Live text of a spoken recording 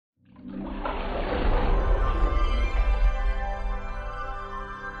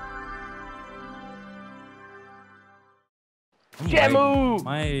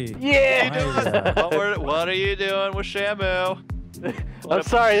Shamu! Yeah! What are you doing with Shamu? I'm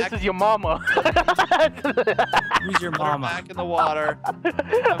sorry, this is your mama. Who's your mama? Back in the water.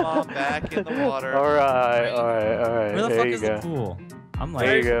 My mom back in the water. Alright. Where the There fuck you is go. the pool? I'm like,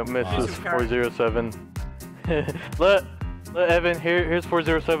 There you go, Mrs. 407. Look, Evan, here's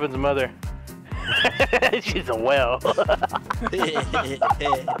 407's mother. She's a whale.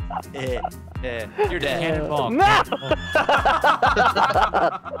 You're dead. Cannonball. No!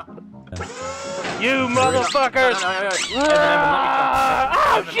 You motherfuckers! Oh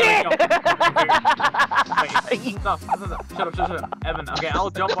shit! Stop. Shut up. Evan, okay, I'll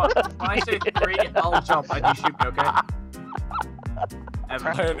jump on. When I say 3, I'll jump. I do shoot me, okay?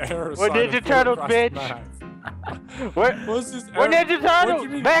 Evan. We're Ninja Turtles, bitch! We're Ninja Turtles!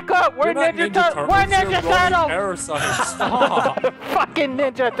 Back up! We're Ninja Turtles! We're Ninja Turtles! Fucking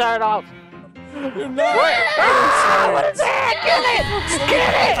Ninja Turtles! You're not What's that?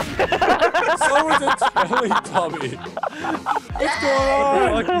 Get it! So is a Teletubby. What's going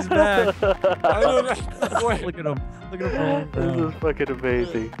on? Fuck, he's back. I don't know. Wait. Look at him. Look at him. This is fucking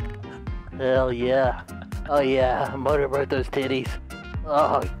amazing. Hell yeah. Oh yeah, motor brought those titties.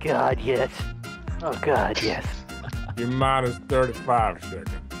 Oh god, yes. Oh god, yes. You're minus 35 seconds.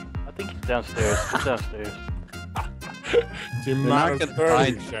 I think he's downstairs. He's downstairs. You're They're not minus gonna 30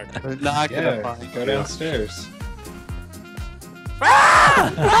 find- seconds. They're not gonna Yeah, find go you. downstairs.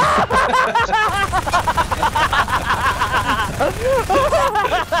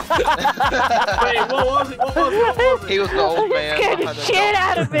 Wait, what was it? He was the old man. Get the behind the shit door.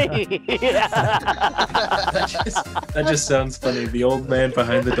 out of me! That just sounds funny. The old man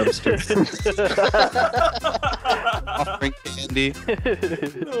behind the dumpster. Offering candy.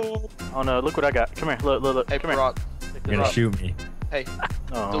 Oh no, look what I got. Come here, look. Hey, Come here. Brock. Take You're this gonna rock. shoot me. Hey,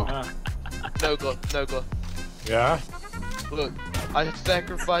 Oh. no glove. Yeah? Look, I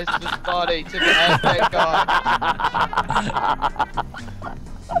sacrificed this body to the Aztec god.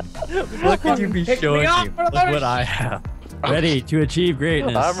 What could you be Pick me showing up, me? Look what I have. Ready to achieve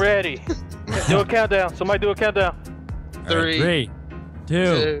greatness. I'm ready. Do a countdown. Somebody do a countdown. All right, 3,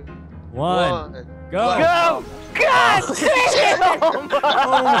 2, 1, go! Go! God damn! Oh my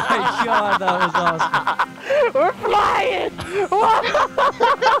god, that was awesome. We're flying!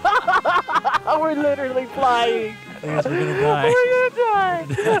 We're literally flying. Yes, we're gonna die. We're gonna die.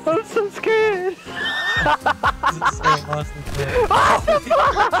 I'm so scared. This is so awesome.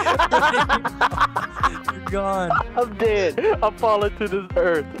 You're gone. I'm dead. I'm falling to this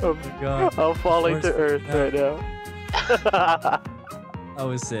earth. Oh my god. I'm falling to earth right now. That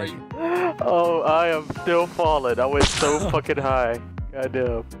was sick. Oh, I am still falling. I went so fucking high.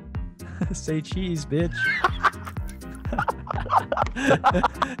 Goddamn. Say cheese, bitch.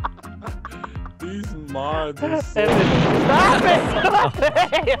 These mods are so... Stop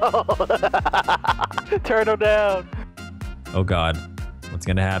it! Turtle down. Oh god. What's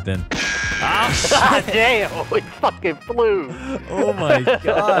gonna happen? God damn! It fucking flew. Oh my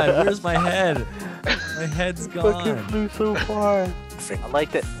god. Where's my head? My head's Fucking gone. flew so far. I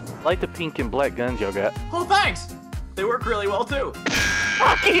like that. I like the pink and black guns y'all got. Oh, thanks! They work really well, too.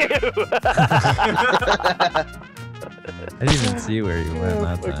 Fuck you! I didn't even see where you went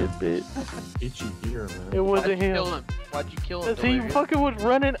that Fucking time. bitch. Itchy ear, man. It wasn't him. Why'd you kill him? Cause he Delirious? fucking was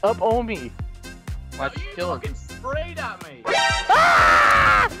running up on me. Why'd you kill him? fucking sprayed at me.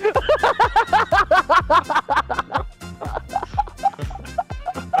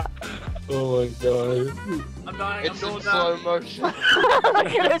 Oh my god. I'm dying. It's I'm in going slow down. motion.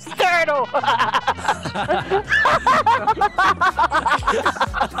 Look at this turtle!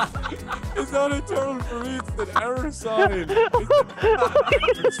 It's not a turtle for me, it's an error sign.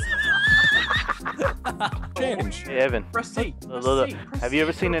 Change. Hey, Evan. Press C. Look. Press C. Press Have you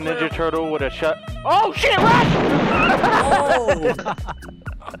ever C. seen a Flare Ninja up. Turtle with a shot? Oh shit! Run!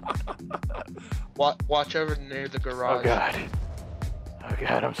 Oh! Watch over near the garage. Oh god. Oh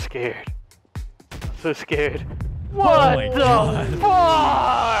god, I'm scared. I'm so scared. Oh What my the God.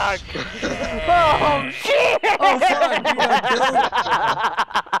 fuck? Oh shit! Oh fuck, you got killed.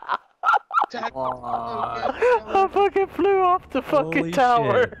 I fucking flew off the fucking Holy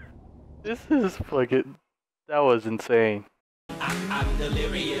tower. shit. This is fucking. That was insane. I'm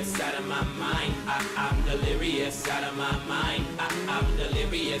delirious out of my mind. I'm delirious out of my mind. I'm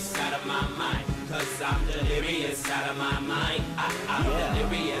delirious out of my mind. Cause I'm delirious out of my mind. I'm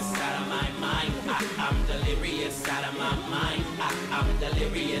delirious out of my mind. I'm delirious out of my mind. I'm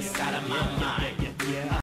delirious out of my mind.